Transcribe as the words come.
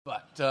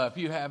But if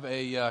you have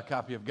a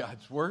copy of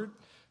God's Word,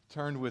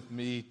 turn with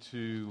me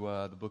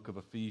to the book of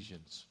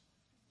Ephesians.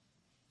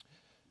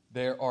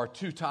 There are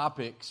two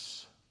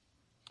topics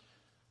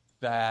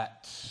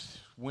that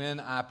when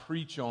I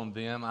preach on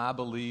them, I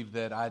believe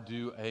that I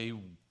do a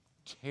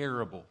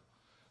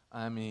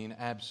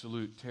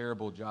absolute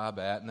terrible job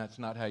at, and that's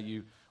not how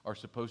you are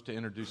supposed to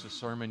introduce a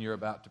sermon you're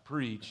about to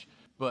preach.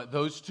 But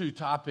those two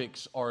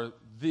topics are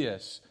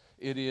this.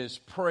 It is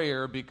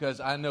prayer, because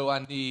I know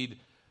I need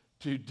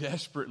to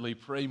desperately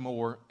pray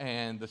more,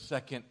 and the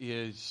second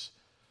is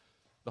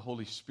the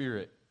Holy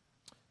Spirit,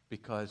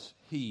 because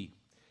He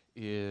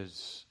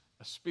is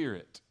a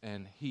spirit,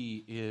 and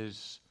He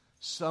is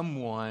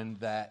someone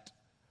that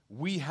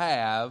we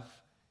have,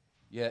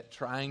 yet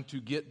trying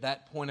to get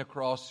that point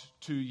across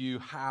to you,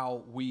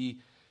 how we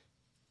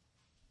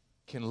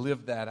can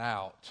live that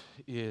out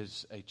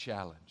is a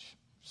challenge.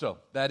 So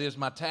that is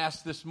my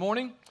task this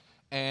morning,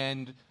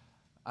 and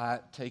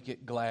I take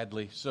it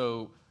gladly.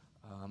 So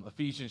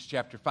Ephesians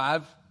chapter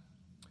 5,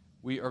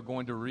 we are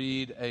going to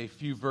read a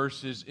few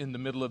verses in the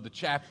middle of the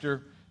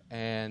chapter,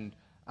 and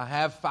I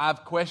have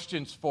 5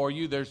 questions for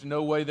you. There's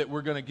no way that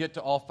we're going to get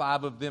to all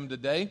 5 of them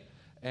today,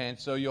 and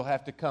so you'll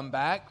have to come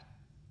back,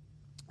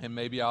 and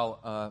maybe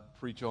I'll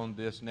preach on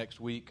this next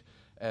week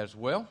as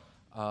well,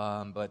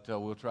 but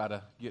we'll try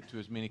to get to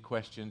as many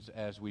questions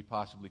as we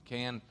possibly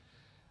can.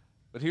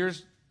 But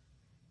here's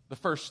the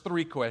first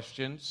 3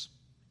 questions,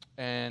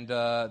 and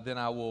then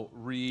I will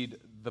read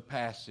the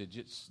passage.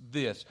 It's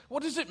this: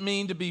 what does it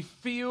mean to be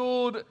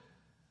filled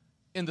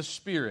in the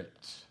Spirit?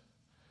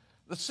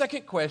 The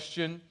second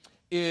question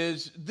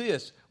is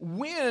this: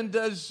 when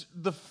does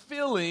the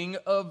filling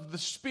of the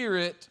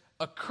Spirit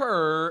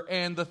occur?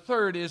 And the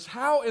third is,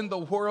 how in the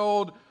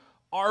world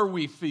are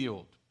we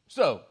filled?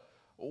 So,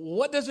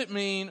 what does it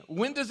mean?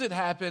 When does it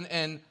happen?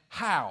 And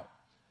how?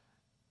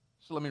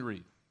 So let me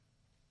read.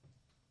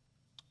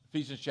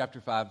 Ephesians chapter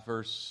 5,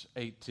 verse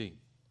 18.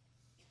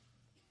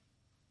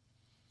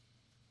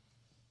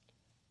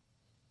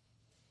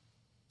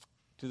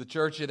 To the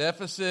church at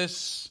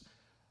Ephesus,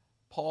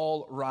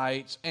 Paul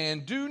writes,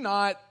 "And do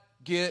not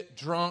get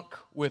drunk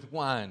with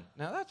wine."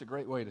 Now, that's a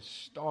great way to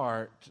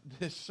start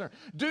this sermon.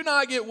 Do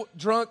not get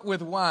drunk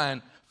with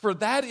wine, for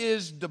that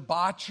is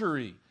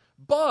debauchery,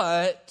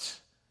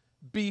 but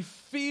be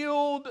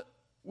filled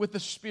with the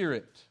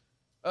Spirit,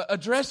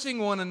 addressing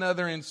one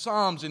another in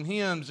psalms and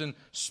hymns and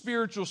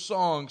spiritual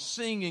songs,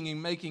 singing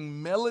and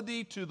making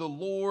melody to the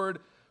Lord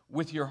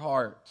with your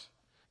heart,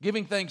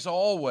 giving thanks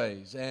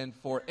always and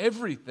for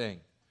everything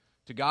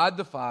to God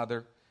the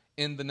Father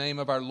in the name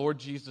of our Lord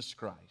Jesus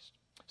Christ,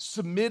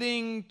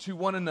 submitting to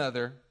one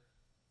another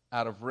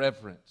out of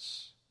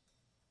reverence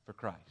for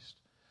Christ.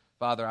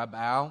 Father, I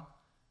bow.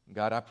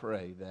 God, I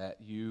pray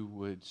that you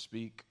would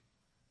speak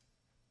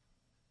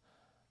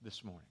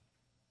this morning.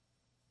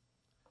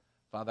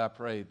 Father, I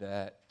pray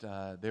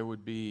that there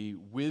would be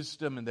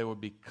wisdom and there would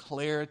be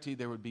clarity,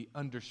 there would be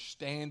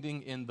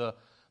understanding in the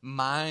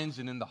minds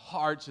and in the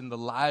hearts and the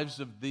lives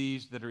of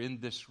these that are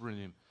in this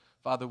room.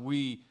 Father,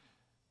 we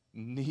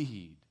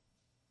need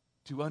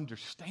to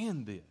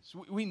understand this.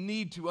 We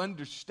need to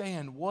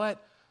understand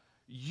what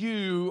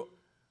you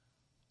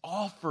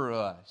offer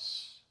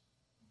us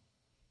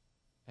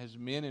as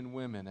men and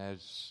women,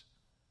 as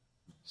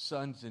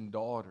sons and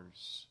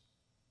daughters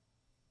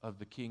of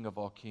the King of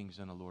all kings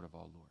and the Lord of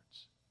all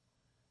lords.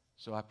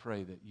 So I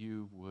pray that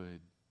you would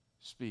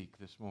speak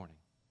this morning.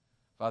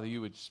 Father,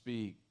 you would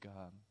speak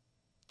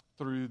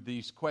through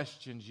these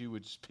questions. You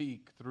would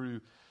speak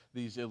through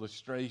these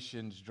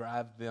illustrations,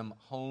 drive them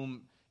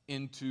home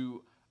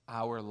into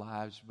our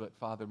lives. But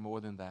Father,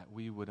 more than that,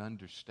 we would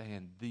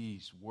understand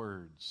these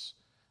words.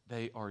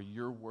 They are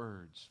your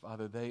words.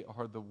 Father, they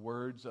are the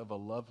words of a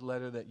love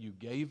letter that you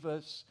gave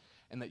us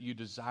and that you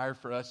desire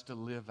for us to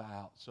live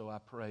out. So I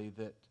pray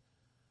that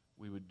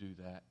we would do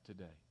that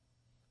today.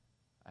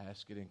 I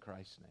ask it in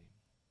Christ's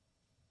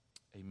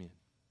name. Amen.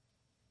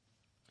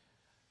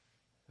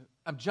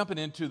 I'm jumping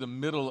into the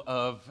middle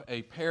of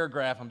a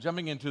paragraph. I'm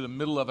jumping into the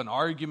middle of an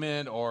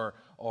argument or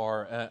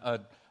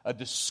a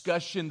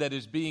discussion that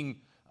is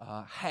being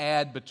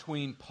had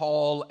between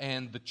Paul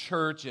and the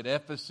church at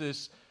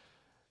Ephesus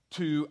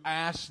to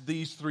ask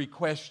these 3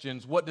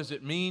 questions. What does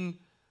it mean?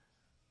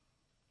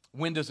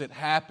 When does it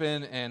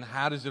happen? And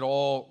how does it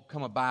all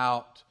come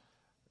about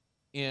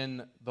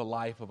in the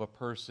life of a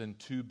person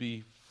to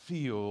be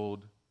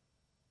filled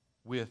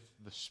with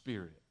the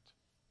Spirit?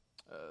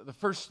 The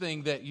first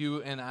thing that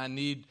you and I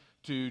need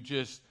to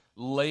just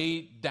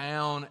lay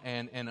down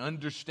and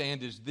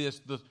understand is this: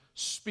 the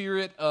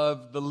Spirit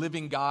of the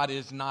living God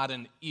is not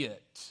an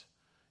it.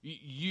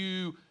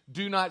 You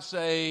do not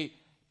say,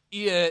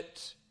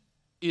 "It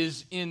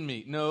is in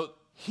me." No,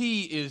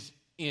 He is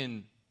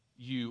in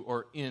you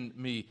or in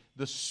me.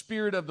 The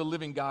Spirit of the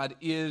living God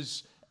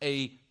is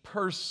a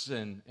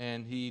person,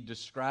 and He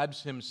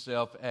describes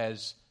Himself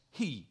as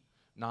He,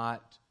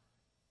 not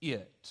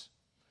it.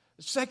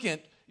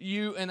 Second,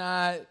 you and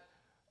I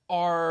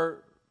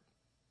are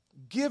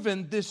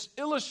given this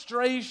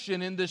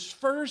illustration in this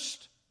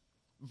first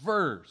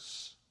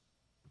verse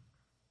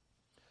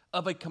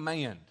of a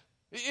command.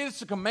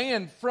 It's a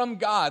command from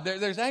God.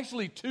 There's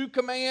actually two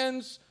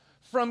commands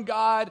from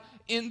God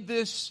in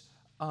this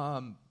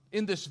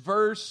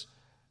verse.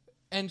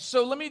 And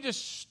so let me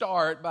just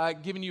start by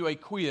giving you a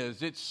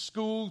quiz. It's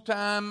school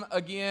time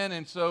again,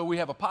 and so we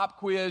have a pop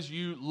quiz.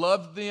 You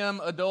loved them,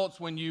 adults,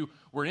 when you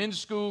were in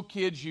school.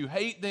 Kids, you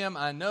hate them,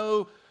 I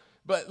know.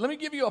 But let me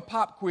give you a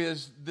pop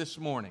quiz this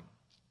morning.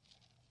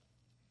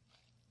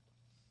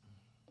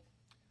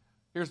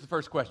 Here's the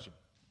first question.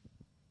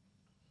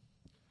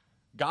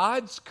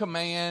 God's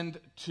command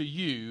to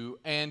you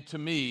and to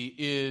me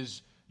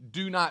is,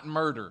 do not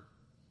murder.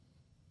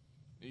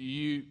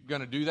 You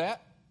going to do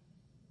that?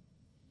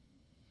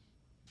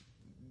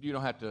 You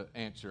don't have to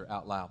answer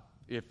out loud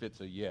if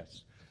it's a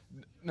yes.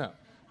 No.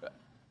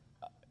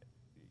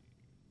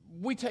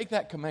 We take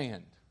that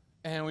command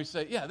and we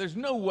say, yeah, there's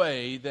no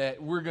way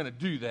that we're going to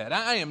do that.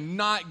 I am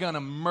not going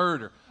to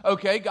murder.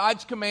 Okay,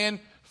 God's command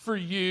for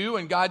you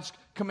and God's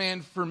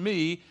command for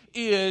me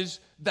is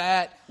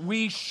that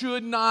we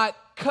should not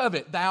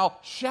covet. Thou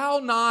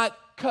shalt not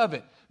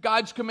covet.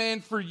 God's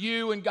command for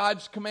you and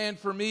God's command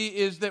for me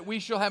is that we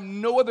shall have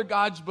no other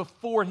gods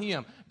before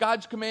Him.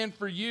 God's command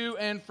for you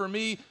and for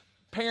me,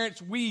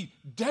 parents, we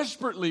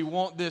desperately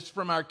want this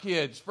from our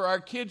kids, for our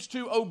kids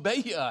to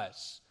obey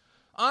us.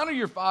 Honor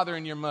your father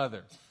and your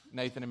mother,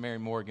 Nathan and Mary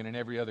Morgan and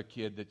every other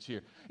kid that's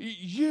here.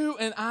 You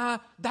and I,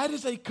 that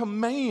is a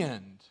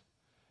command.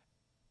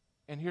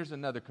 And here's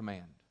another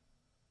command.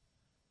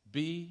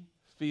 Be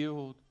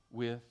filled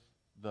with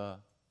the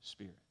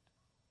Spirit.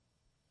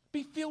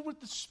 Be filled with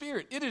the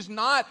Spirit. It is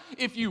not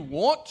if you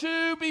want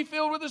to be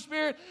filled with the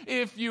Spirit,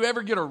 if you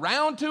ever get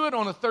around to it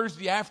on a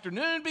Thursday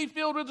afternoon, be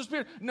filled with the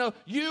Spirit. No,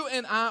 you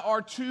and I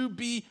are to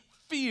be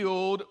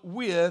filled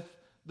with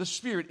the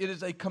Spirit. It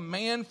is a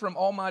command from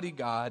Almighty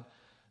God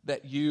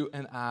that you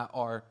and I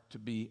are to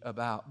be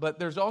about. But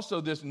there's also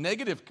this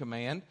negative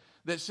command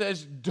that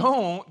says,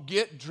 don't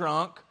get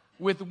drunk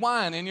with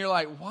wine. And you're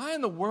like, why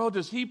in the world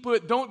does he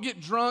put, don't get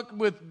drunk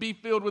with, be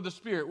filled with the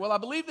Spirit? Well, I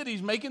believe that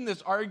he's making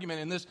this argument,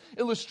 and this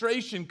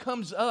illustration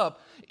comes up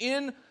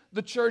in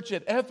the church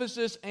at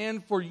Ephesus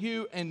and for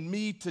you and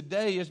me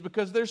today, is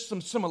because there's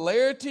some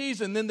similarities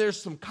and then there's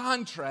some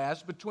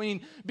contrast between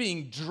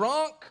being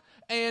drunk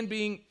and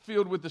being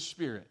filled with the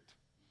Spirit.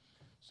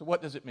 So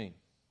what does it mean?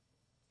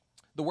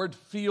 The word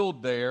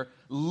filled there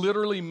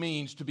literally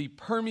means to be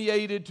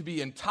permeated, to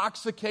be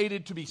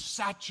intoxicated, to be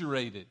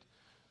saturated.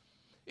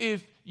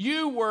 If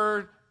you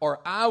were, or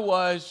I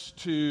was,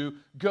 to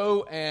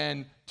go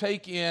and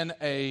take in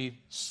a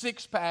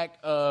 6-pack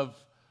of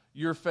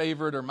your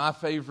favorite or my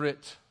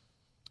favorite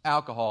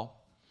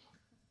alcohol,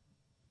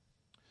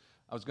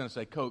 I was going to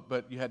say Coke,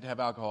 but you had to have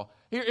alcohol.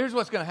 Here's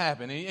what's going to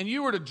happen. And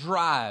you were to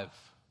drive,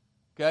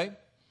 okay?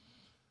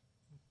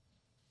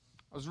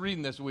 I was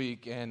reading this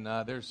week, and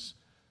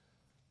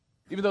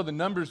even though the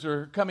numbers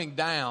are coming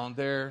down,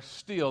 they're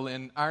still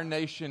in our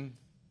nation.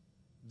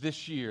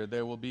 This year,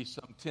 there will be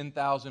some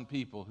 10,000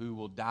 people who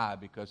will die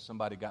because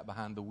somebody got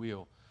behind the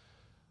wheel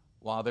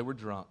while they were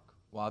drunk,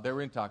 while they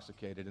were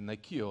intoxicated, and they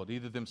killed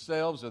either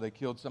themselves or they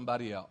killed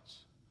somebody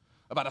else.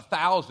 About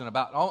 1,000,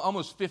 about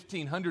almost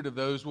 1,500 of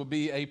those will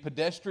be a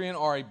pedestrian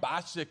or a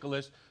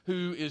bicyclist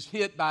who is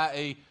hit by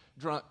a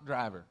drunk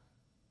driver.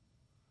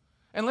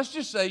 And let's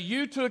just say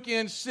you took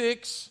in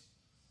 6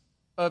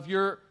 of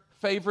your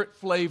favorite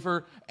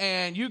flavor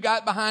and you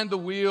got behind the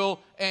wheel,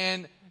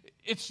 and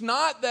it's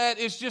not that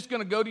it's just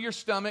going to go to your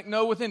stomach.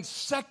 No, within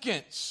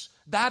seconds,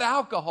 that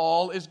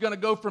alcohol is going to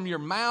go from your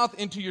mouth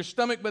into your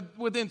stomach, but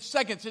within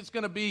seconds, it's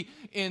going to be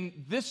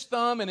in this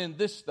thumb and in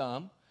this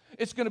thumb.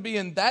 It's going to be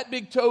in that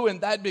big toe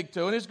and that big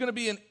toe, and it's going to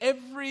be in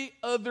every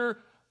other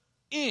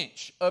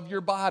inch of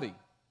your body.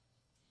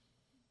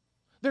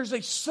 There's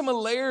a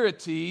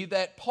similarity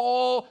that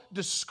Paul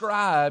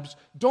describes.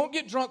 Don't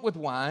get drunk with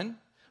wine,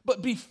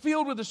 but be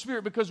filled with the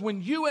Spirit, because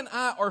when you and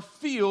I are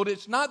filled,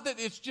 it's not that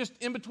it's just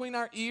in between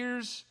our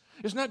ears.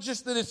 It's not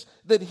just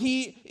that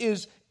He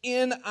is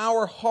in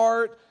our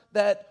heart.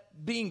 That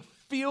being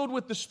filled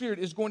with the Spirit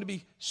is going to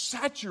be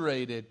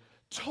saturated,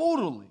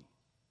 totally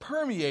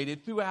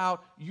permeated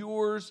throughout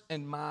yours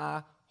and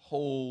my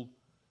whole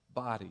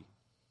body.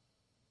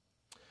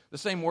 The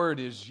same word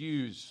is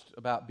used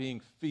about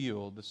being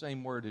filled. The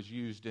same word is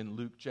used in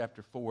Luke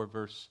chapter 4,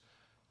 verse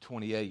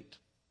 28.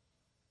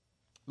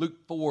 Luke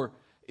 4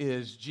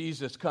 is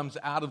Jesus comes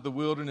out of the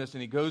wilderness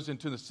and he goes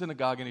into the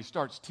synagogue and he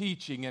starts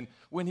teaching. And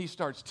when he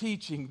starts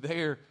teaching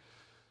there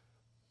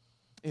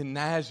in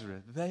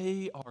Nazareth,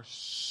 they are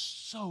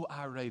so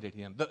irate at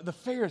him. The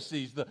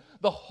Pharisees,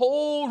 the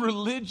whole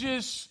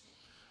religious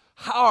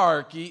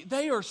hierarchy,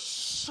 they are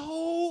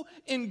so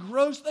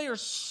engrossed, they are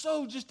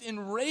so just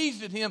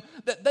enraged at him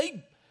that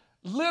they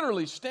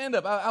literally stand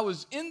up. I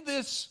was in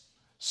this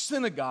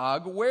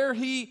synagogue where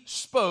he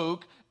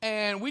spoke,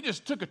 and we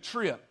just took a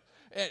trip.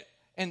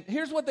 And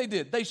here's what they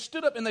did. They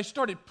stood up and they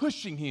started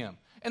pushing him.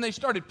 And they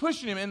started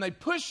pushing him, and they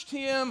pushed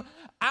him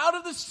out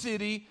of the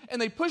city, and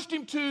they pushed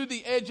him to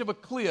the edge of a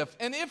cliff.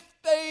 And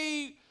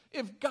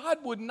if God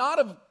would not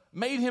have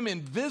made him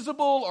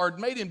invisible or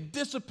made him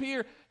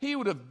disappear, he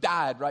would have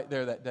died right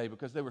there that day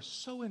because they were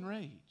so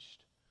enraged.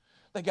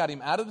 They got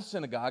him out of the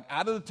synagogue,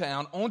 out of the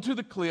town, onto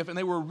the cliff, and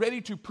they were ready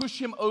to push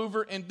him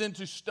over and then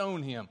to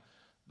stone him.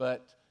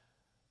 But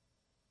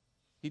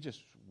he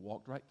just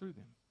walked right through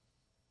them.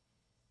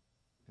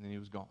 And then he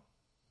was gone.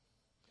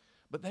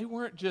 But they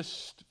weren't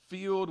just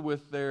filled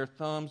with their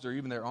thumbs or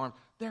even their arms.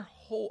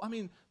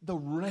 The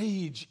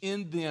rage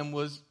in them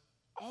was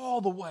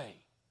all the way.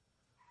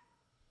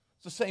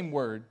 It's the same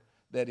word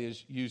that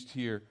is used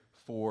here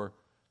for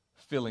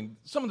filling.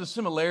 Some of the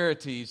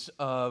similarities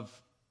of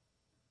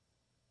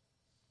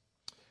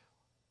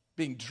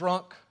being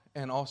drunk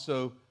and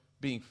also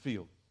being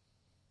filled.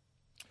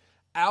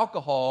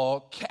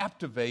 Alcohol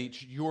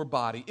captivates your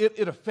body.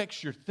 It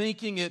affects your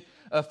thinking. It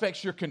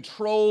affects your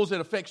controls.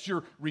 It affects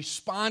your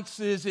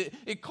responses.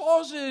 It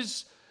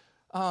causes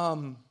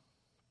some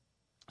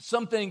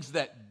things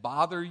that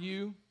bother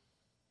you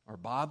or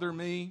bother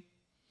me.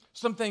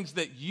 Some things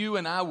that you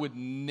and I would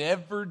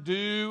never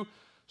do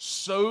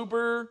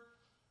sober.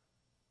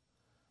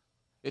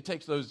 It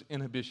takes those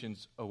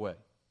inhibitions away.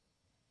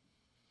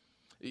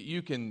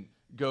 You can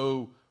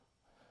go.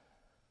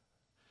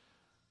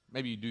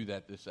 Maybe you do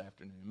that this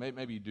afternoon.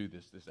 Maybe you do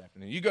this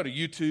afternoon. You go to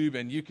YouTube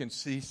and you can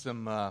see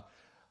some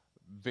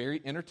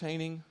very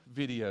entertaining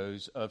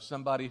videos of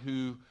somebody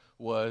who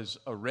was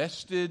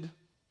arrested,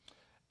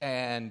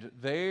 and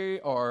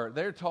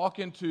they're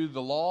talking to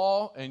the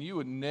law, and they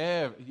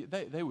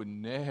would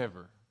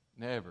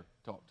never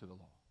talk to the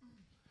law.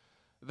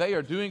 They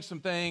are doing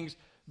some things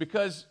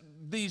because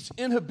these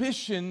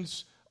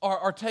inhibitions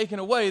are taken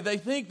away. They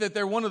think that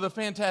they're one of the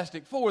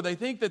Fantastic Four. They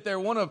think that they're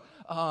one of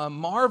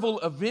Marvel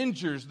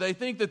Avengers. They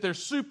think that they're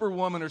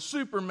Superwoman or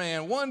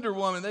Superman, Wonder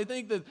Woman. They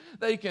think that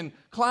they can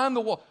climb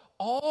the wall.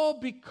 All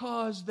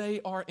because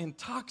they are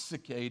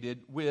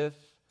intoxicated with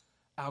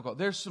alcohol.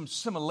 There's some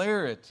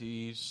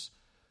similarities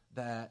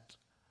that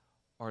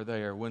are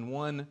there when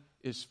one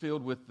is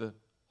filled with the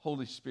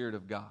Holy Spirit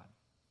of God.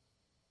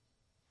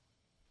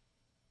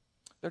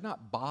 They're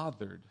not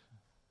bothered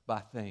by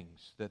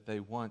things that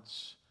they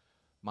once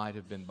might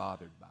have been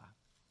bothered by.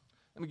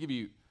 Let me give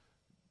you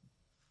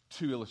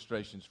two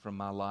illustrations from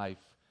my life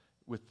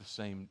with the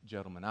same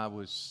gentleman. I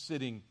was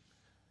sitting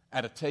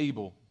at a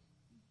table,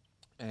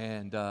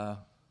 and I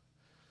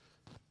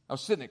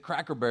was sitting at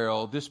Cracker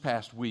Barrel this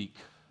past week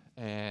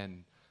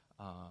and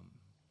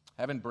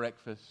having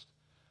breakfast,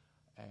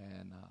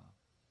 and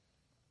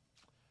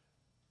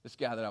this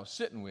guy that I was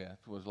sitting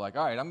with was like,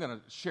 all right, I'm going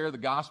to share the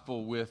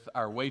gospel with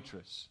our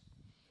waitress.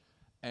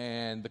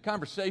 And the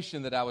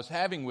conversation that I was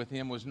having with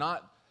him was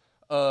not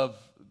of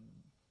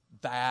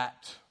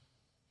that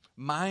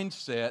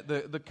mindset.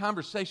 The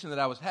conversation that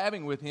I was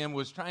having with him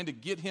was trying to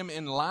get him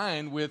in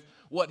line with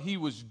what he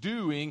was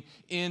doing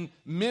in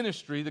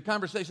ministry. The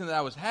conversation that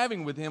I was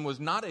having with him was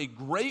not a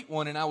great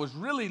one, and I was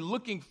really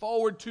looking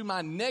forward to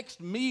my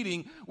next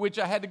meeting, which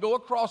I had to go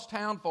across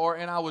town for,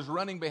 and I was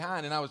running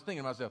behind, and I was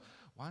thinking to myself,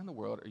 why in the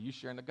world are you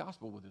sharing the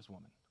gospel with this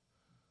woman?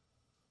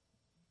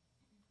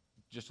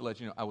 Just to let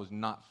you know, I was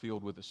not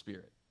filled with the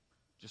Spirit.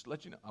 Just to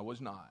let you know, I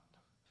was not.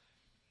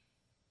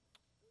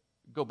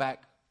 Go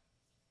back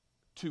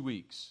 2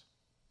 weeks.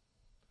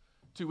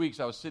 2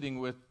 weeks I was sitting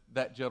with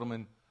that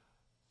gentleman.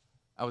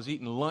 I was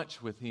eating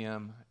lunch with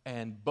him,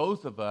 and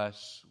both of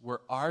us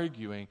were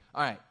arguing.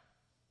 All right,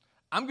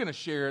 I'm going to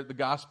share the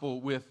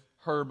gospel with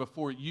her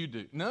before you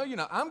do. No,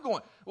 I'm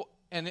going. Well,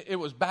 and it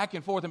was back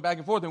and forth.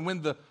 And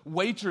when the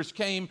waitress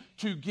came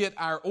to get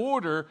our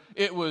order,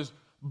 it was,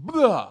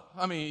 blah.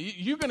 I mean,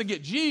 you're going to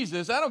get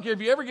Jesus. I don't care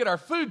if you ever get our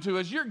food to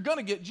us, you're going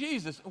to get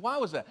Jesus. Why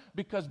was that?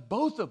 Because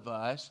both of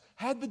us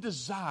had the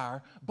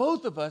desire,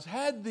 both of us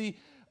had the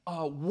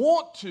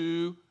want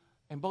to,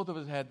 and both of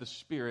us had the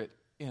Spirit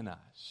in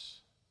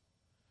us.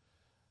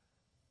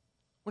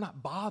 We're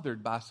not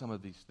bothered by some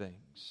of these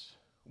things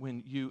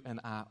when you and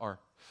I are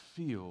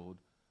filled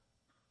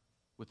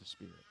with the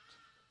Spirit.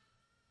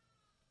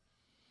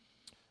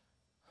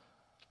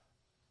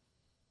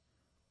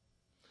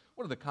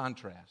 What are the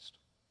contrasts?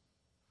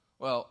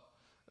 Well,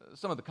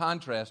 some of the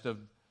contrast of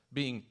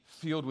being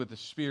filled with the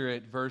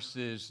Spirit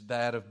versus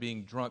that of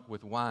being drunk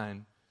with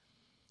wine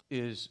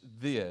is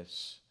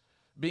this.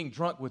 Being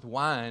drunk with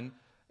wine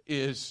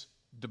is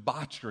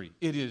debauchery.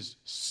 It is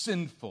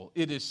sinful.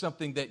 It is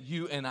something that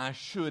you and I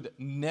should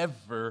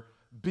never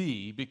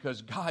be,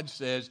 because God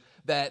says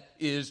that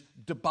is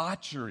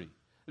debauchery.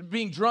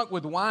 Being drunk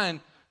with wine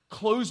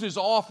closes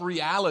off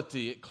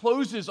reality. It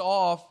closes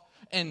off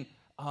and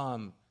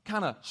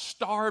kind of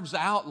starves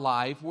out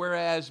life,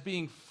 whereas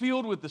being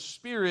filled with the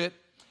Spirit,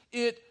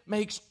 it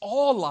makes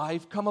all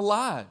life come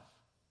alive.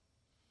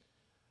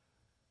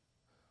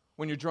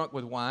 When you're drunk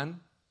with wine,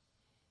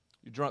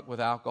 you're drunk with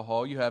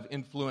alcohol, you have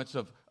influence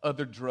of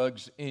other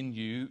drugs in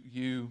you,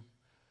 you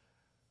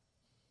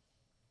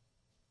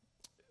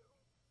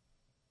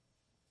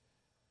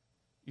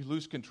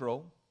lose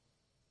control.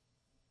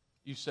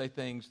 You say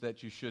things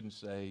that you shouldn't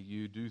say.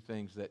 You do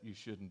things that you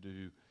shouldn't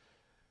do.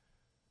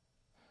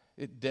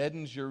 It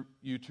deadens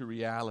you to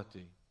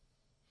reality.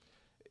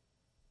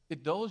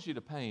 It dulls you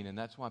to pain, and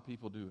that's why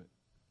people do it.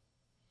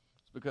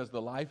 It's because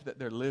the life that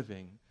they're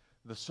living,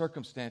 the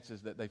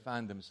circumstances that they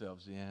find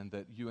themselves in,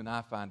 that you and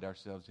I find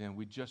ourselves in,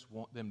 we just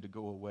want them to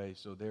go away,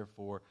 so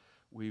therefore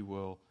we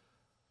will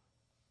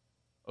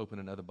open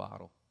another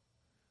bottle.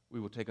 We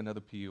will take another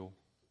pill,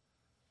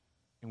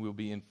 and we'll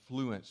be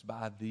influenced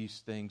by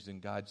these things,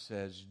 and God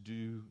says,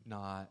 do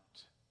not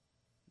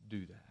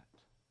do that.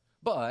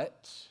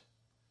 But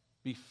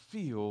be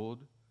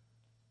filled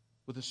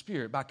with the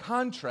Spirit. By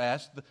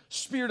contrast, the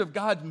Spirit of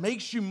God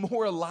makes you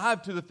more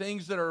alive to the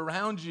things that are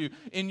around you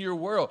in your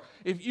world.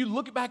 If you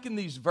look back in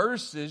these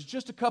verses,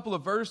 just a couple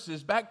of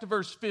verses, back to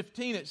verse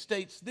 15, it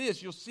states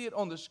this. You'll see it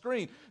on the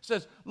screen. It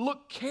says,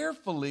 look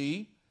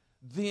carefully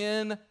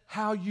then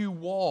how you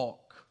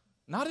walk,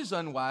 not as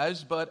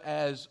unwise, but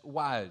as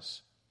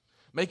wise,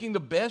 making the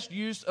best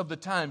use of the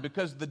time,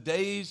 because the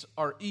days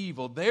are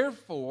evil.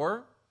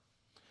 Therefore,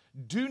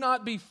 do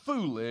not be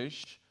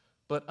foolish,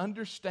 but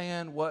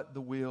understand what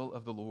the will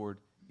of the Lord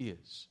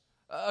is.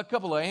 A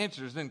couple of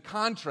answers in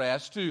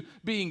contrast to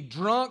being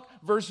drunk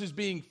versus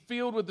being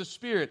filled with the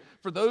Spirit.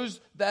 For those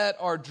that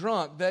are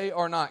drunk, they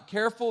are not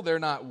careful, they're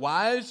not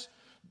wise.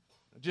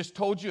 I just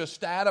told you a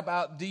stat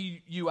about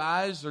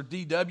DUIs or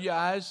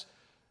DWIs.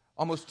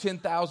 Almost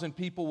 10,000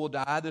 people will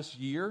die this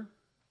year.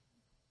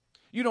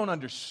 You don't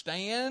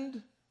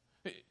understand.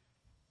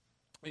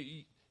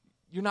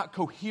 You're not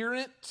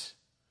coherent.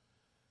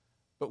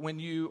 But when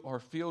you are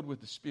filled with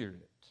the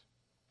Spirit,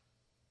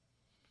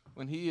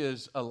 when He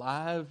is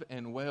alive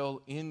and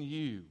well in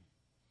you,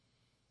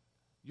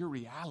 your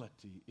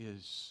reality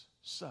is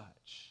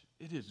such.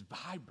 It is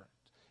vibrant.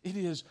 It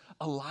is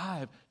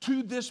alive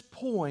to this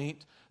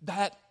point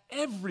that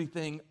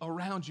everything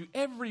around you,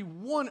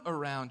 everyone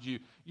around you,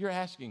 you're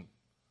asking,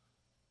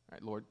 all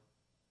right, Lord,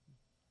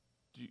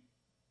 do you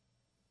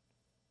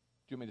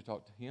want me to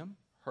talk to him,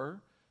 her?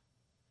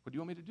 What do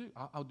you want me to do?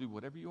 I'll do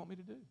whatever you want me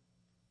to do.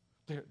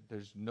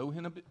 There's no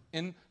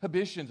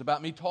inhibitions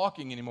about me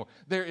talking anymore.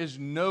 There is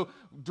no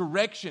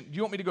direction. Do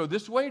you want me to go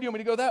this way or do you want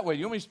me to go that way? Do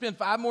you want me to spend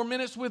 5 more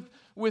minutes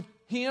with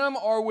him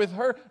or with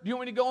her? Do you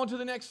want me to go on to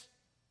the next?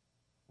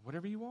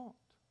 Whatever you want.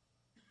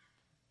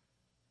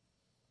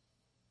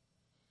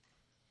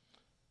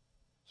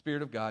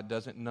 Spirit of God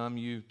doesn't numb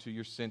you to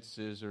your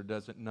senses or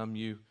doesn't numb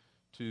you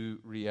to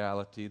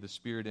reality. The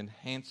Spirit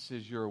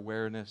enhances your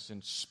awareness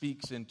and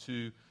speaks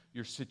into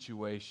your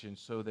situation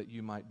so that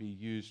you might be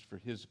used for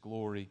His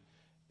glory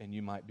and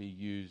you might be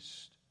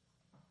used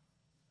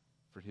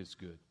for His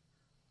good.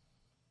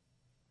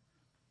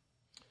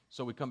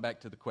 So we come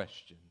back to the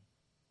question.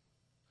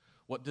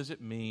 What does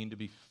it mean to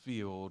be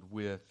filled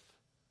with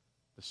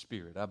the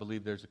Spirit? I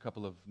believe there's a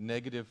couple of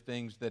negative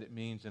things that it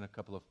means and a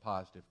couple of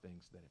positive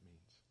things that it means.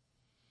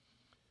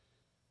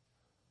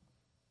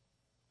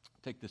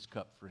 Take this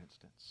cup, for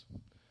instance.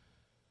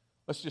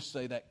 Let's just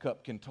say that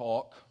cup can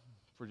talk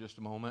for just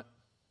a moment.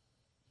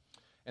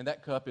 And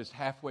that cup is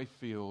halfway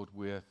filled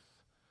with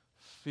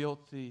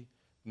filthy,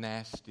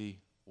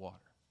 nasty water.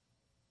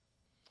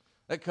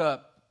 That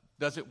cup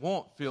doesn't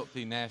want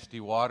filthy, nasty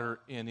water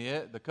in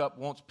it. The cup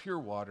wants pure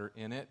water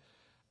in it.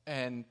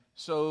 And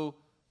so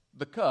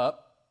the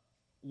cup,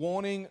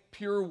 wanting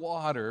pure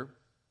water,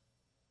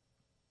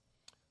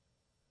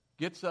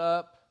 gets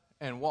up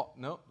and walks.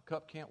 No, the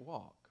cup can't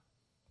walk.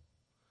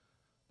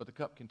 But the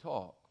cup can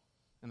talk.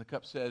 And the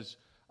cup says,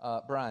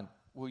 Brian,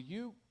 will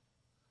you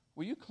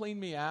clean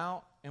me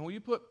out? And will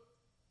you put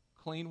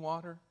clean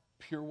water,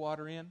 pure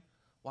water in?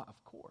 Why,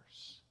 of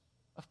course.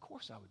 Of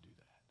course I would do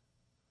that.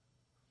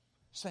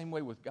 Same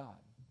way with God.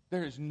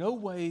 There is no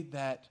way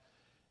that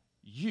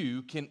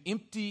you can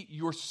empty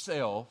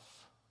yourself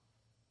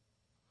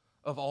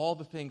of all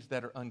the things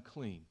that are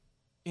unclean.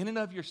 In and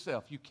of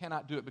yourself, you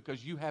cannot do it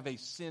because you have a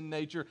sin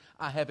nature.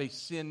 I have a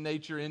sin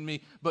nature in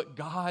me. But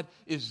God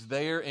is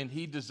there and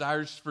He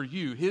desires for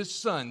you, His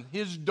son,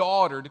 His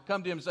daughter, to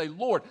come to Him and say,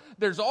 Lord,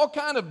 there's all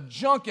kind of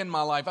junk in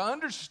my life. I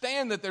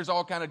understand that there's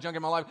all kind of junk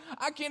in my life.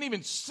 I can't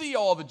even see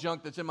all the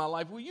junk that's in my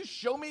life. Will you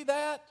show me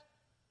that?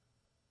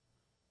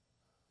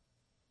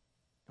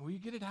 And will you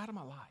get it out of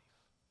my life?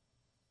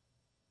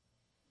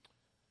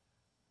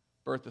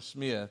 Bertha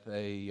Smith,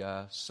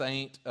 a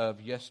saint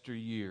of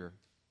yesteryear,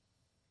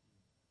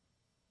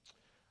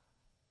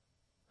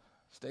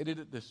 stated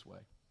it this way.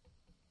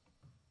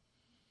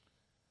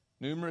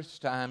 Numerous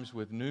times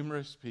with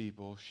numerous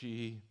people,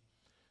 she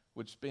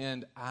would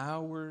spend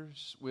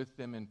hours with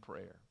them in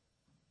prayer,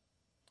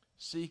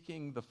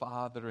 seeking the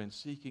Father and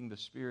seeking the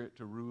Spirit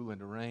to rule and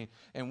to reign.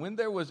 And when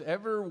there was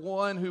ever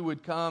one who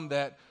would come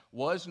that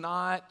was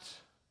not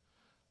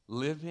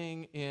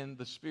living in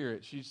the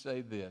Spirit, she'd say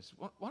this,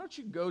 why don't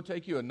you go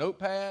take you a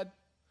notepad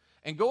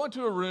and go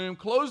into a room,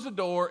 close the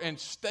door, and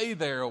stay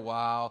there a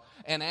while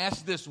and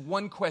ask this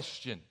one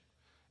question.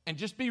 And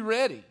just be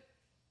ready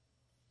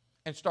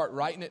and start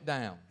writing it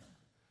down.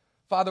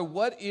 Father,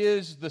 what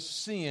is the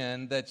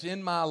sin that's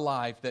in my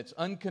life that's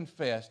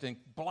unconfessed and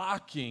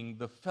blocking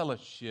the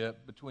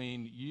fellowship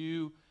between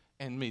you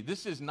and me?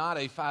 This is not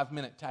a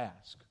 5-minute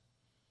task.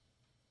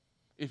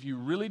 If you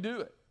really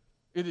do it,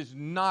 It is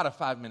not a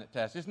 5-minute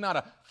task. It's not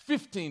a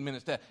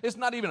 15-minute task. It's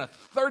not even a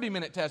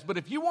 30-minute task. But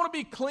if you want to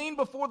be clean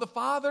before the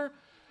Father,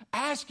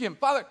 ask Him,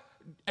 Father,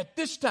 at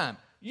this time,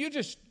 you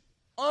just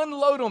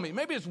unload on me.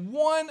 Maybe it's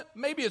 1,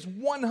 maybe it's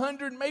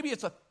 100, maybe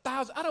it's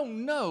 1,000. I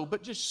don't know.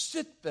 But just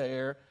sit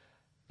there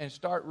and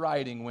start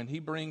writing when He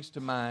brings to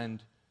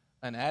mind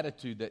an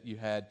attitude that you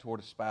had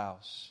toward a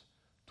spouse,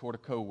 toward a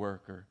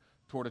coworker,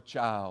 toward a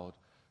child,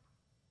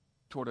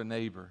 toward a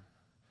neighbor.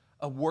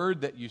 A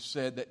word that you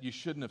said that you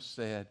shouldn't have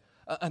said.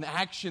 An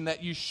action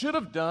that you should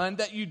have done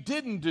that you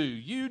didn't do.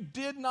 You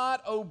did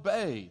not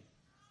obey.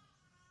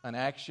 An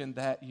action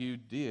that you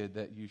did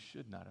that you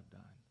should not have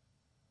done.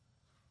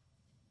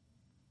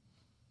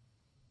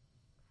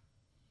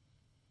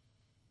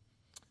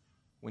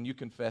 When you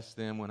confess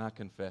them, when I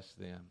confess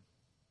them,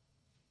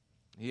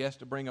 He has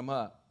to bring them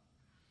up.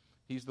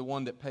 He's the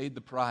one that paid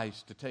the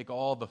price to take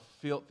all the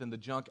filth and the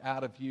junk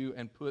out of you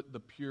and put the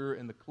pure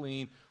and the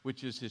clean,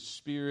 which is His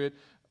Spirit,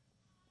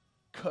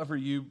 cover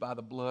you by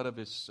the blood of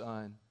His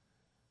Son.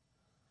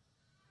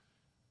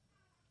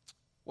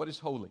 What is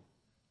holy?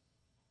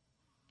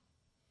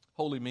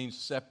 Holy means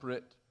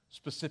separate,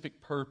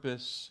 specific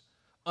purpose.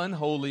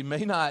 Unholy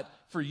may not,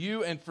 for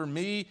you and for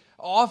me,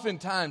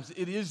 oftentimes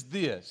it is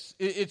this.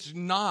 It's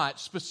not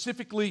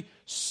specifically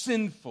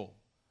sinful.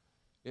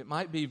 It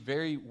might be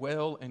very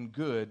well and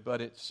good,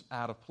 but it's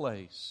out of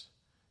place.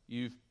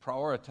 You've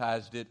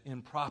prioritized it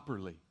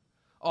improperly.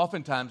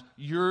 Oftentimes,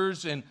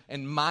 yours and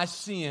my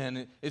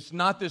sin, it's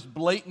not this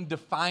blatant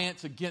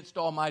defiance against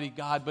Almighty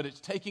God, but it's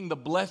taking the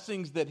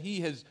blessings that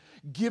He has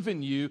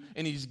given you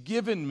and He's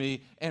given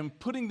me and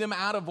putting them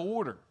out of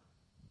order.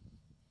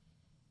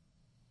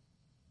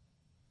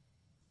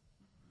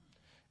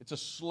 It's a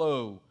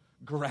slow,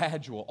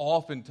 gradual,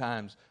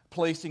 oftentimes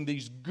placing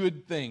these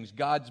good things,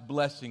 God's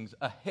blessings,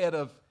 ahead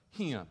of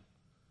Him.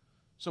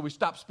 So we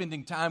stop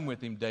spending time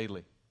with Him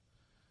daily.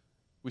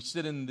 We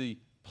sit in the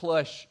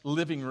plush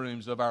living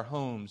rooms of our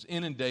homes,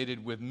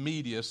 inundated with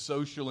media,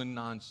 social and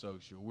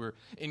non-social. We're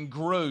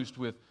engrossed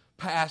with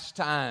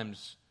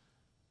pastimes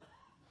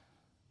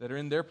that are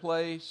in their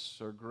place,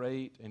 are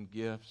great and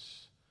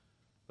gifts,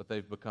 but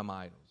they've become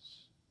idols.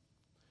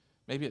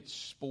 Maybe it's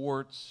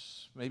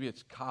sports, maybe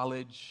it's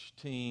college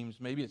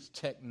teams, maybe it's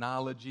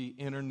technology,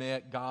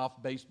 internet,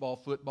 golf, baseball,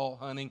 football,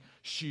 hunting,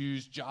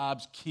 shoes,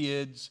 jobs,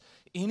 kids.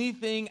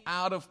 Anything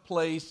out of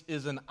place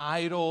is an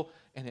idol,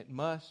 and it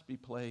must be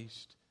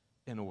placed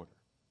in order.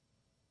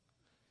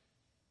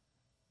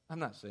 I'm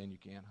not saying you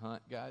can't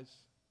hunt, guys.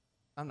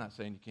 I'm not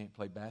saying you can't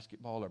play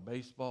basketball or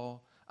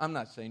baseball. I'm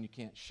not saying you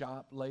can't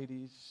shop,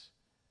 ladies.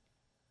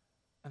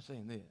 I'm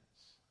saying this.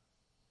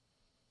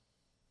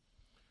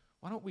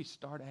 Why don't we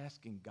start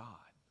asking God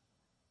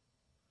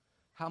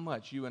how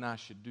much you and I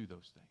should do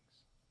those things?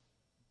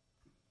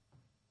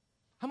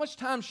 How much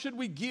time should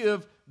we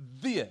give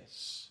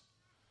this?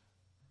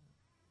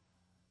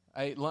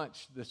 I ate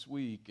lunch this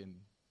week, and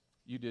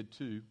you did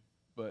too,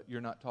 but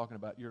you're not talking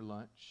about your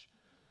lunch.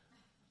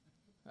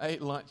 I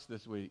ate lunch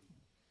this week,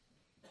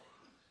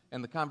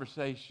 and the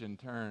conversation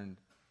turned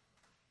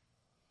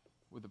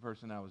with the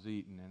person I was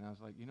eating, and I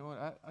was like, you know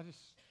what,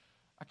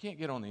 I can't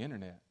get on the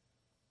internet.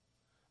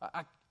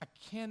 I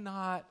can't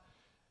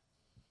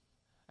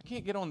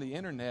get on the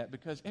internet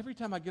because every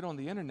time I get on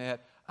the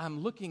internet,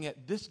 I'm looking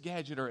at this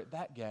gadget or at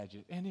that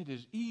gadget, and it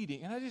is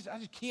eating, and I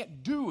just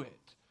can't do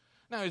it.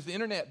 Now, is the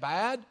internet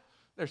bad?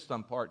 There's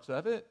some parts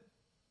of it.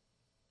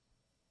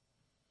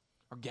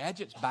 Are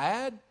gadgets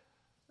bad?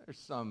 There's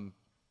some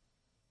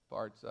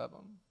parts of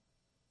them.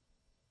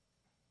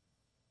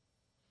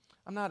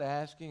 I'm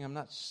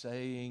not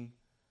saying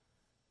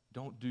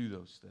don't do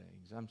those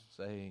things. I'm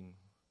saying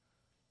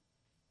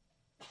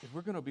if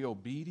we're going to be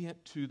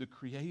obedient to the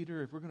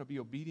Creator, if we're going to be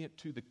obedient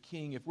to the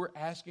King, if we're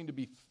asking to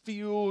be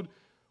filled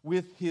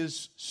with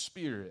His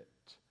Spirit,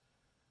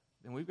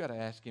 then we've got to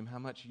ask Him how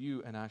much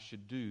you and I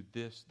should do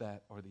this,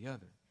 that, or the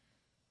other.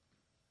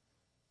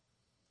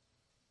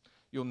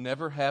 You'll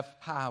never have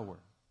power,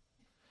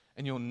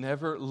 and you'll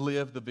never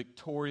live the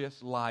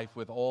victorious life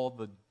with all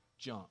the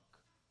junk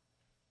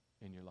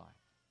in your life.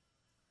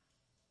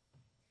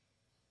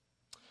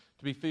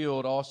 To be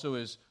filled also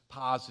is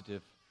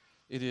positive.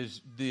 It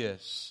is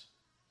this.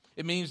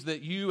 It means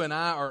that you and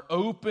I are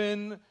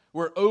open.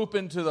 We're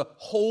open to the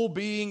whole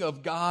being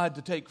of God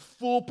to take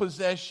full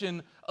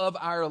possession of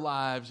our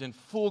lives and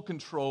full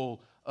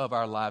control of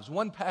our lives.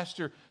 One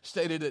pastor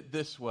stated it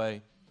this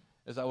way,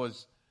 as I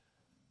was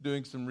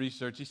doing some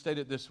research. He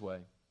stated it this way.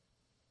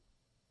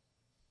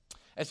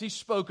 As he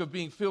spoke of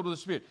being filled with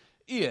the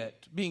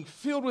Spirit, being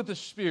filled with the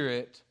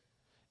Spirit,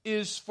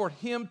 is for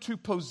him to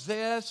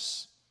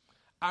possess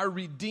our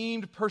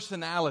redeemed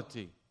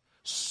personality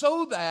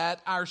so that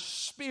our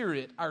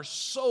spirit, our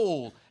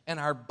soul, and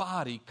our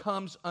body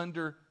comes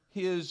under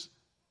His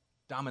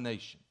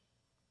domination.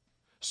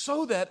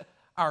 So that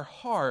our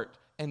heart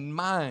and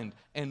mind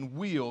and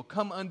will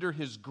come under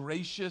His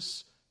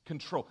gracious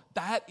control.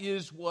 That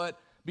is what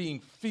being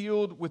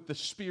filled with the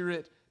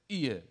Spirit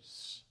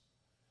is.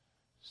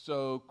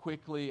 So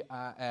quickly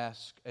I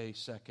ask a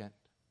second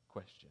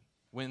question.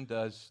 When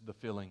does the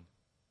filling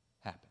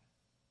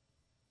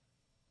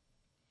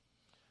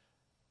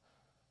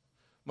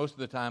Most of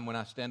the time when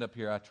I stand up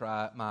here, I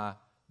try my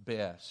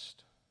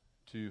best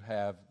to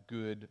have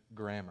good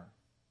grammar.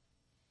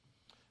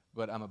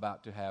 But I'm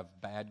about to have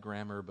bad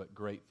grammar but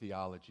great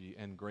theology,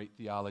 and great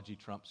theology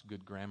trumps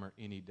good grammar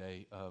any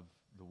day of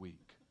the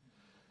week.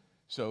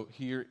 So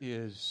here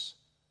is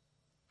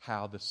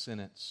how the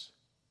sentence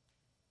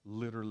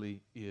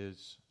literally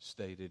is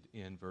stated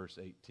in verse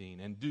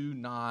 18. And do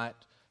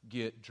not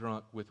get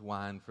drunk with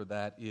wine, for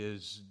that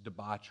is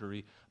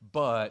debauchery,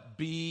 but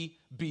be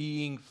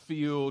being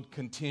filled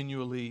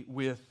continually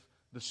with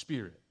the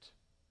Spirit.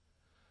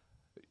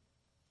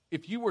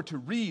 If you were to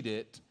read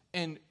it,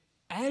 and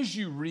as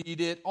you read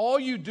it, all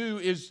you do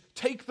is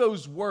take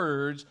those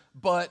words,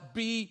 but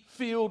be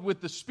filled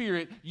with the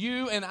Spirit,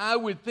 you and I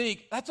would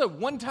think, that's a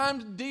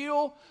one-time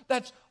deal?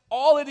 That's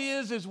all it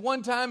is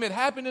one time. It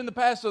happened in the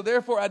past, so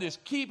therefore I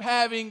just keep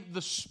having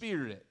the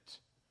Spirit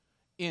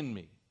in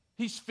me.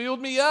 He's filled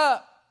me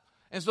up,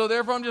 and so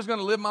therefore I'm just going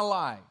to live my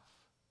life.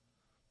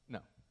 No.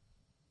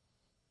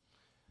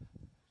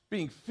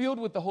 Being filled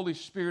with the Holy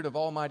Spirit of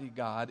Almighty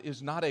God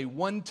is not a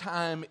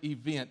one-time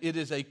event. It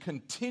is a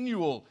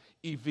continual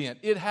event.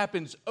 It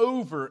happens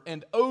over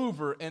and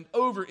over and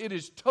over. It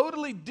is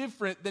totally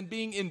different than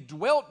being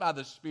indwelt by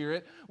the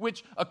Spirit,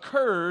 which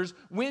occurs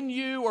when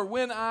you or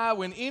when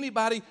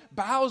anybody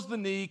bows the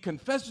knee,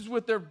 confesses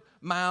with their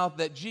mouth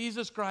that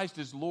Jesus Christ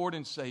is Lord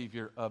and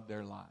Savior of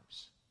their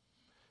lives.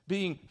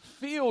 Being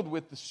filled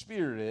with the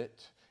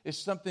Spirit is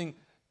something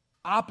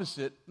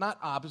not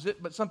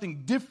opposite, but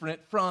something different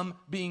from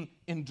being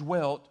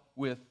indwelt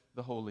with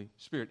the Holy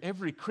Spirit.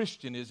 Every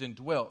Christian is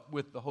indwelt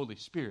with the Holy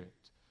Spirit.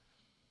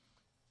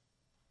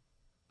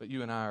 But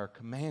you and I are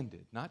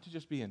commanded not to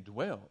just be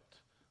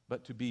indwelt,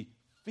 but to be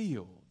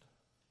filled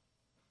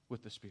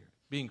with the Spirit.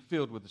 Being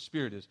filled with the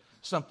Spirit is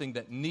something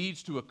that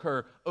needs to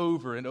occur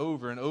over and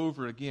over and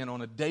over again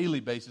on a daily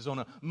basis, on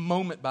a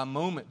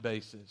moment-by-moment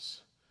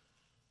basis.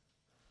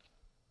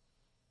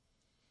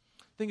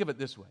 Think of it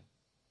this way.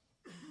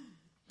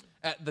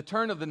 At the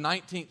turn of the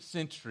 19th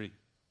century,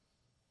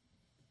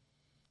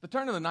 if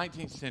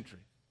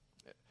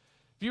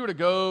you were to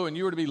go and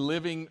you were to be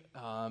living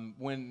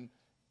when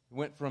it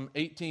went from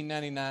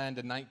 1899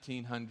 to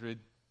 1900,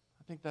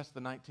 I think that's the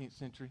 19th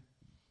century.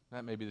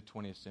 That may be the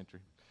 20th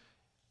century.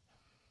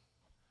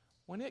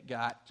 When it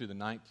got to the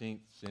 19th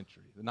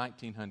century, the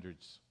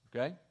 1900s,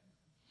 okay,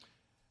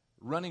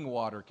 running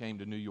water came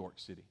to New York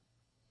City.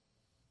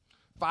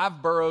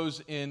 5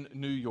 boroughs in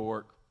New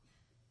York,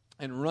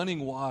 and running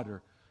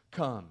water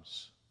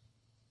comes.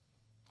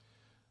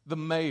 The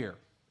mayor,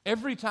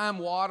 every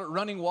time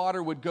running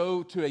water would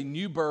go to a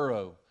new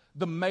borough,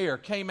 the mayor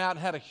came out and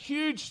had a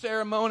huge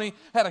ceremony,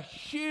 had a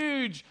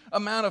huge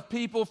amount of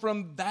people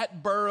from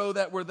that borough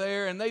that were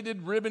there, and they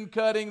did ribbon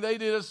cutting, they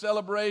did a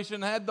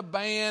celebration, had the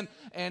band,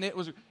 and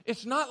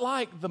it's not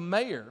like the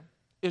mayor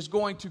is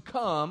going to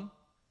come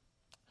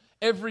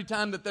every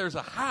time that there's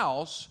a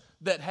house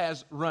that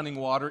has running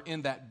water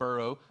in that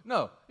borough.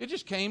 No, it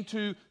just came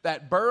to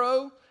that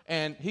borough,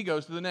 and he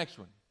goes to the next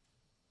one.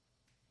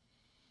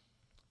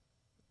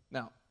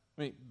 Now,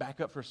 let me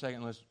back up for a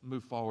second. Let's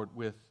move forward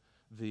with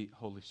the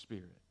Holy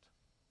Spirit.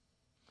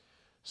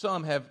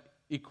 Some have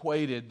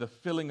equated the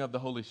filling of the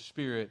Holy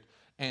Spirit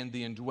and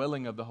the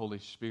indwelling of the Holy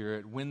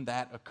Spirit when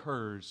that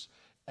occurs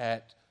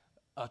at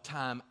a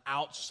time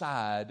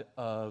outside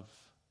of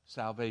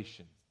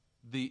salvation.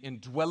 The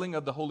indwelling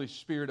of the Holy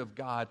Spirit of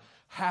God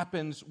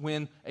happens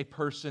when a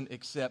person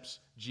accepts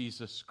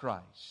Jesus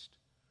Christ.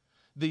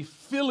 The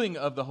filling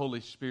of the Holy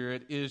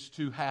Spirit is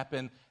to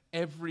happen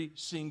every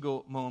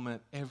single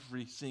moment,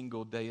 every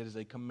single day. It is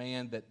a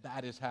command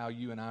that is how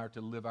you and I are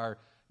to live our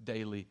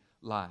daily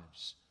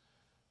lives.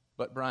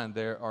 But Brian,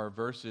 there are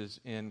verses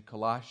in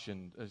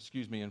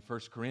in 1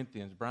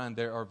 Corinthians. Brian,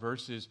 there are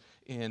verses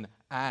in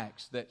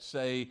Acts that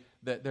say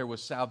that there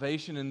was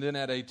salvation, and then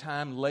at a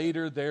time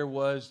later there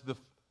was the,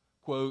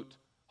 quote,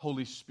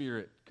 Holy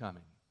Spirit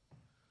coming.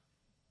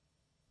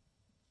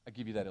 I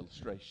give you that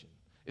illustration.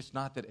 It's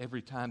not that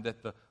every time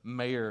that the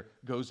mayor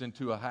goes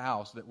into a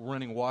house, that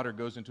running water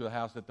goes into a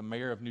house, that the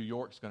mayor of New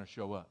York is going to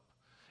show up.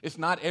 It's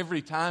not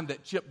every time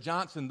that Chip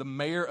Johnson, the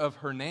mayor of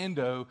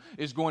Hernando,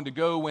 is going to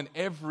go when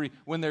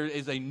there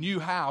is a new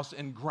house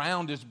and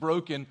ground is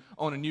broken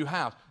on a new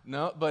house.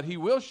 No, but he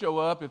will show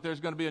up if there's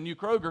going to be a new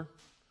Kroger.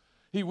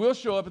 He will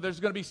show up if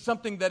there's going to be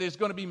something that is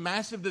going to be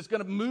massive, that's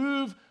going to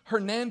move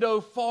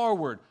Hernando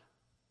forward.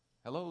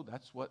 Hello,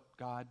 that's what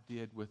God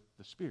did with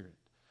the Spirit.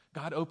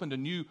 God opened a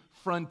new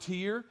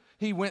frontier.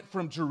 He went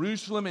from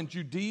Jerusalem and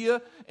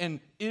Judea and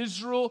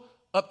Israel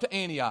up to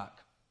Antioch.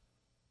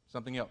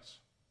 Something else.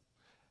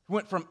 He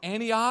went from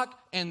Antioch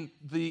and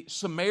the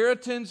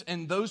Samaritans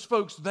and those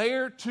folks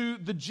there to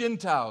the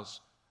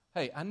Gentiles.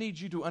 Hey, I need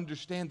you to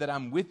understand that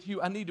I'm with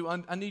you. I need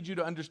you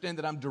to understand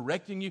that I'm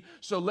directing you.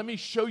 So let me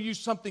show you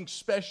something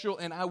special,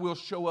 and I will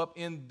show up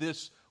in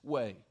this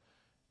way.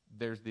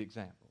 There's the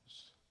examples.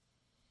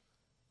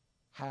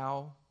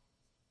 How,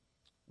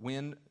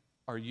 when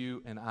are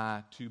you and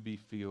I to be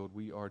filled?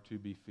 We are to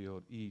be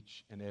filled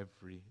each and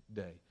every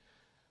day.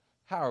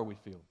 How are we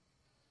filled?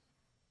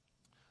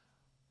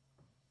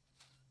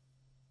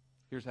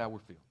 Here's how we're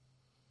feeling.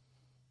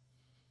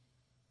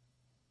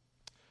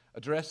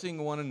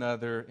 Addressing one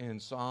another in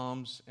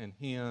psalms and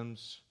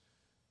hymns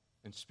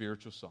and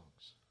spiritual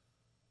songs.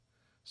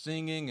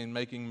 Singing and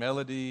making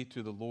melody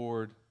to the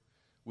Lord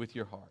with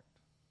your heart.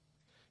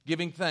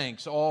 Giving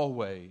thanks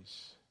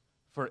always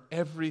for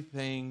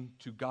everything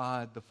to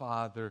God the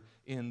Father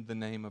in the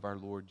name of our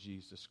Lord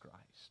Jesus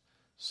Christ.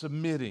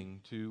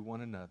 Submitting to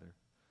one another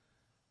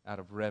out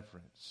of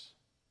reverence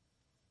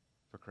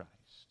for Christ.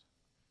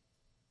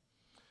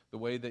 The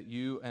way that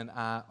you and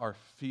I are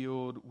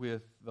filled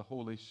with the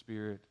Holy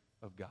Spirit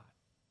of God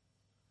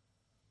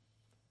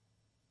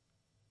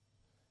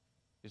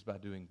is by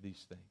doing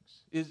these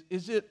things.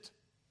 Is it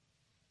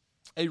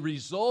a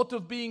result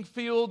of being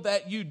filled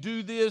that you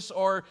do this,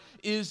 or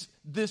is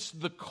this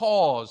the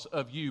cause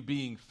of you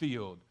being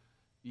filled?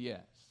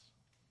 Yes.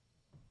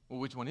 Well,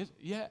 which one is it?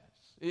 Yes.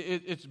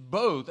 It's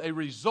both a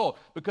result.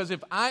 Because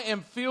if I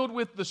am filled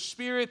with the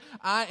Spirit,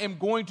 I am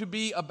going to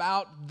be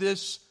about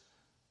this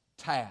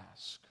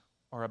task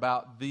or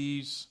about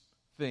these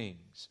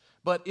things.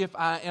 But if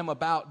I am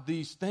about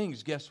these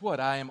things, guess what?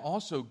 I am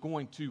also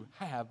going to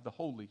have the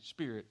Holy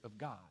Spirit of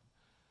God.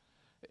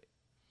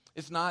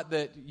 It's not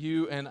that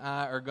you and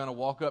I are going to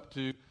walk up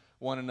to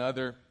one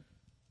another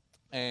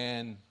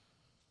and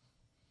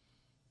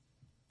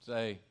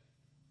say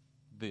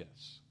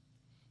this.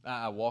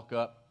 I walk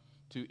up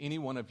to any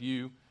one of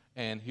you,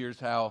 and here's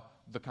how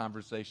the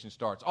conversation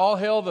starts. All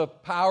hail the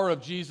power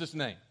of Jesus'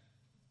 name.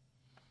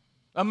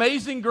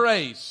 Amazing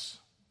grace.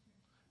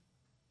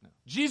 No.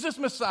 Jesus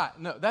Messiah.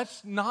 No,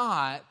 that's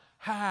not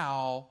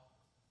how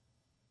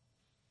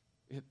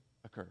it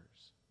occurs.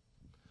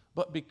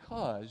 But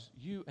because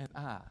you and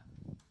I,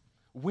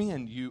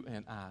 when you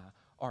and I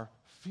are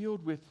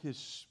filled with His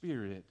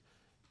Spirit,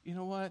 you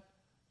know what?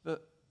 The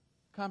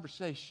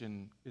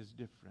conversation is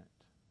different.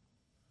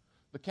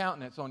 The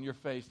countenance on your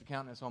face, the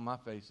countenance on my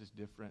face is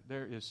different.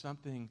 There is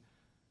something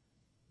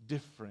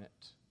different.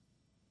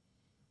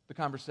 The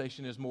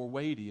conversation is more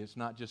weighty. It's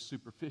not just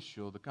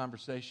superficial. The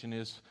conversation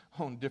is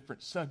on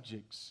different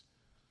subjects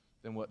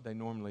than what they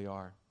normally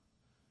are.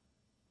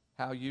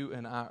 How you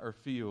and I are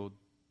filled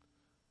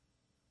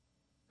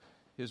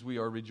is we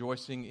are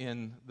rejoicing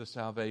in the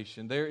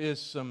salvation. There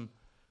is some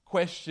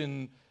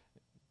question.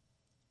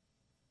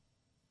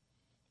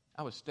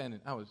 I was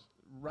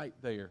right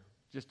there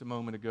just a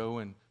moment ago,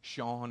 and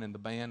Sean and the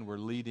band were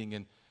leading,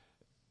 and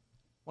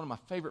one of my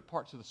favorite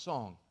parts of the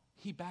song,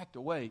 you backed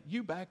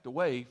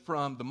away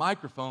from the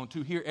microphone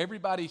to hear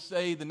everybody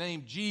say the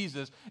name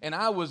Jesus, and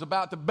I was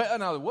about to belt,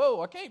 and I was,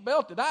 whoa, I can't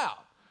belt it out.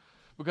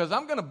 Because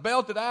I'm going to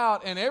belt it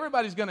out, and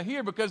everybody's going to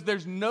hear, because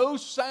there's no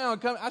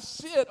sound coming. I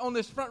sit on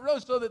this front row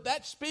so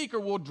that speaker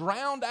will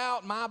drown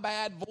out my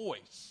bad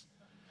voice.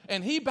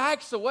 And he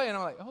backs away, and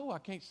I'm like, oh, I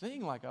can't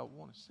sing like I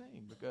want to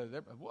sing, because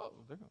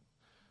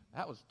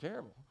that was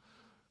terrible.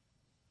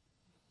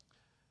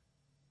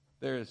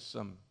 There is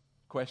some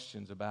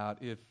questions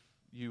about if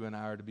you and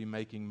I are to be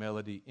making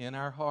melody in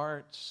our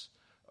hearts,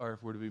 or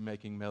if we're to be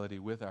making melody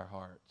with our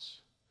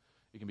hearts.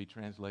 It can be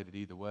translated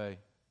either way.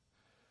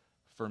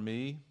 For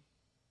me,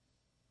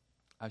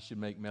 I should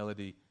make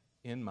melody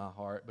in my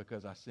heart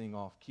because I sing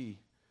off key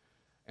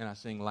and I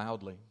sing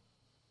loudly.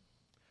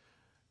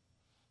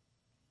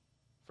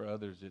 For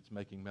others, it's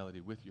making melody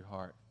with your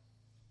heart.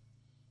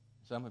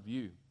 Some of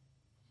you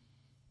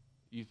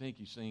think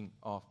you sing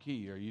off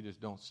key, or you just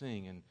don't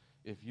sing. And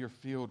if you're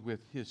filled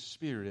with His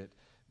Spirit,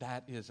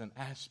 that is an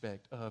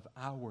aspect of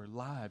our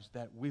lives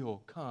that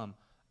will come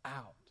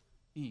out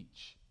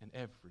each and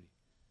every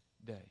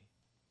day.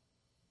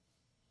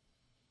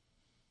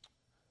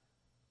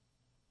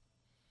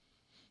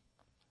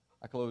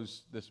 I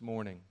close this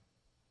morning,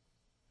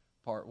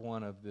 part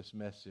one of this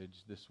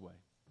message, this way.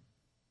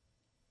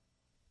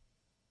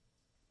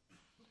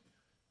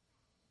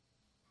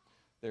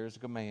 There is a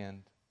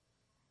command.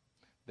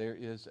 There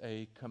is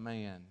a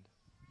command.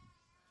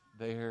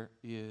 There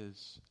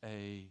is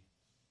a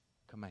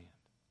command.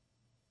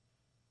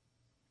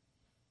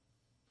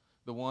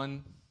 The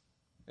one,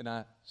 and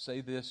I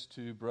say this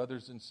to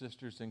brothers and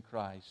sisters in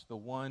Christ, the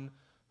one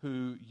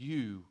who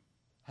you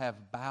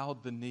have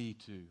bowed the knee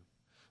to,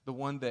 the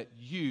one that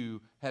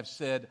you have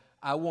said,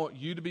 I want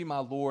you to be my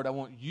Lord, I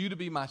want you to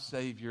be my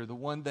Savior, the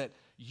one that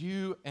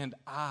you and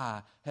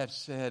I have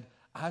said,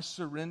 I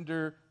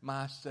surrender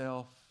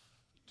myself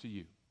to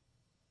you.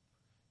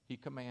 He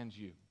commands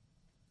you.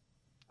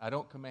 I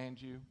don't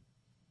command you.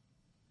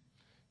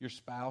 Your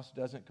spouse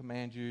doesn't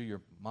command you.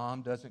 Your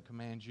mom doesn't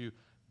command you.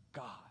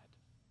 God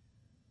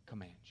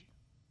commands you.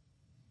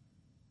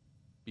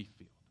 Be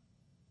filled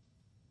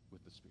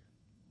with the Spirit.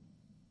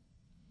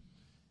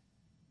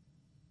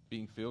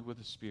 Being filled with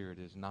the Spirit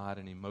is not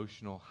an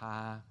emotional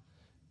high.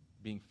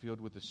 Being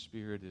filled with the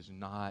Spirit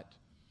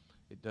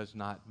it does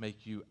not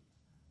make you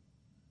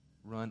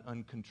run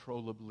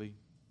uncontrollably.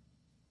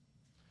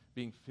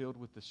 Being filled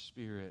with the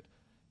Spirit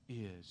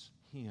is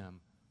Him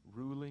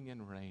ruling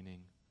and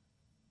reigning,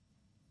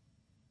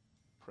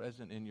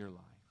 present in your life.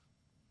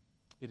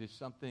 It is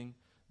something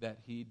that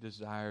He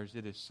desires.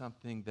 It is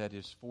something that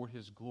is for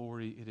His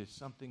glory. It is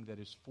something that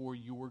is for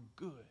your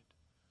good.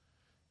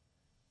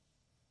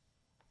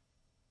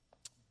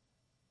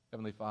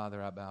 Heavenly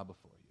Father, I bow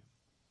before you.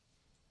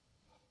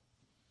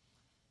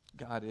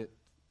 God,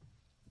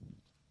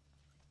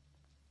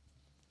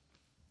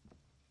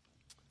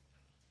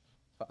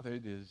 Father,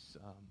 it is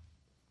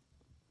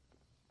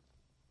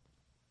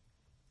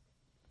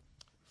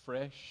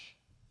fresh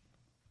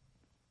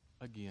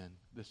again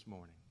this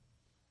morning.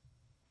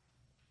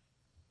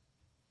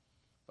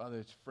 Father,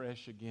 it's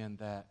fresh again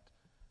that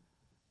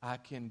I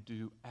can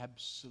do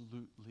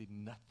absolutely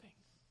nothing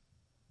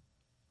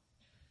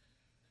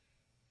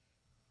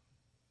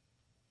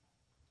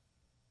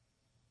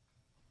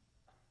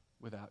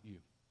without you.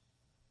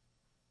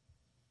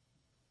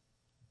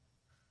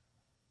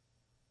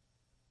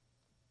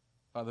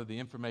 Father, the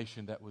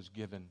information that was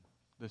given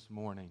this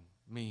morning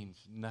means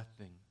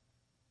nothing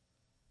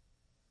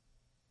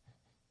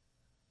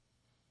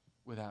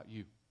without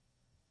you.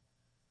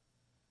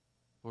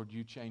 Lord,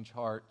 you change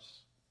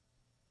hearts.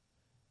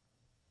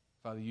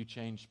 Father, you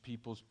change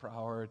people's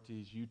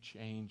priorities. You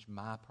change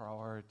my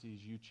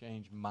priorities. You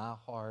change my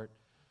heart.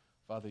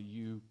 Father,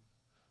 you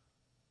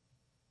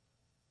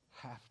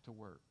have to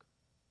work.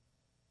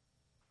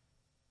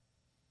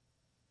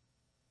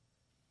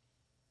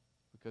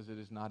 Because it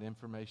is not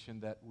information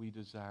that we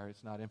desire.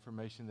 It's not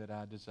information that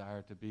I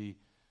desire to be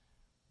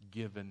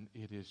given.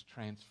 It is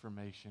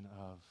transformation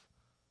of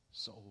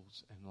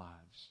souls and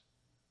lives.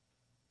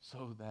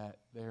 So that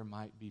there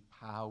might be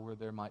power,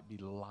 there might be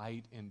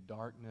light in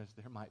darkness,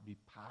 there might be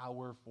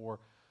power for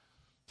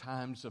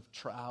times of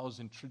trials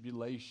and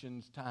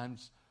tribulations,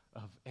 times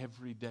of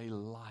everyday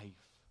life,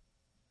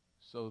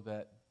 so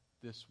that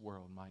this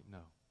world might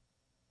know.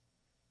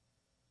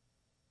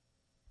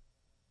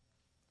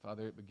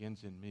 Father, it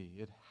begins in me.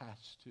 It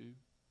has to.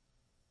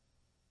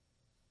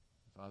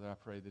 Father, I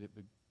pray that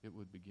it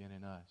would begin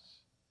in us,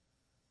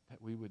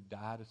 that we would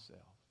die to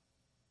self,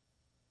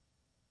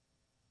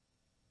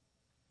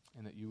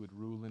 and that you would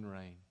rule and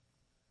reign.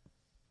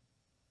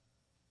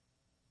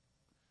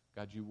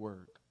 God, you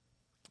work.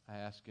 I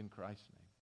ask in Christ's name.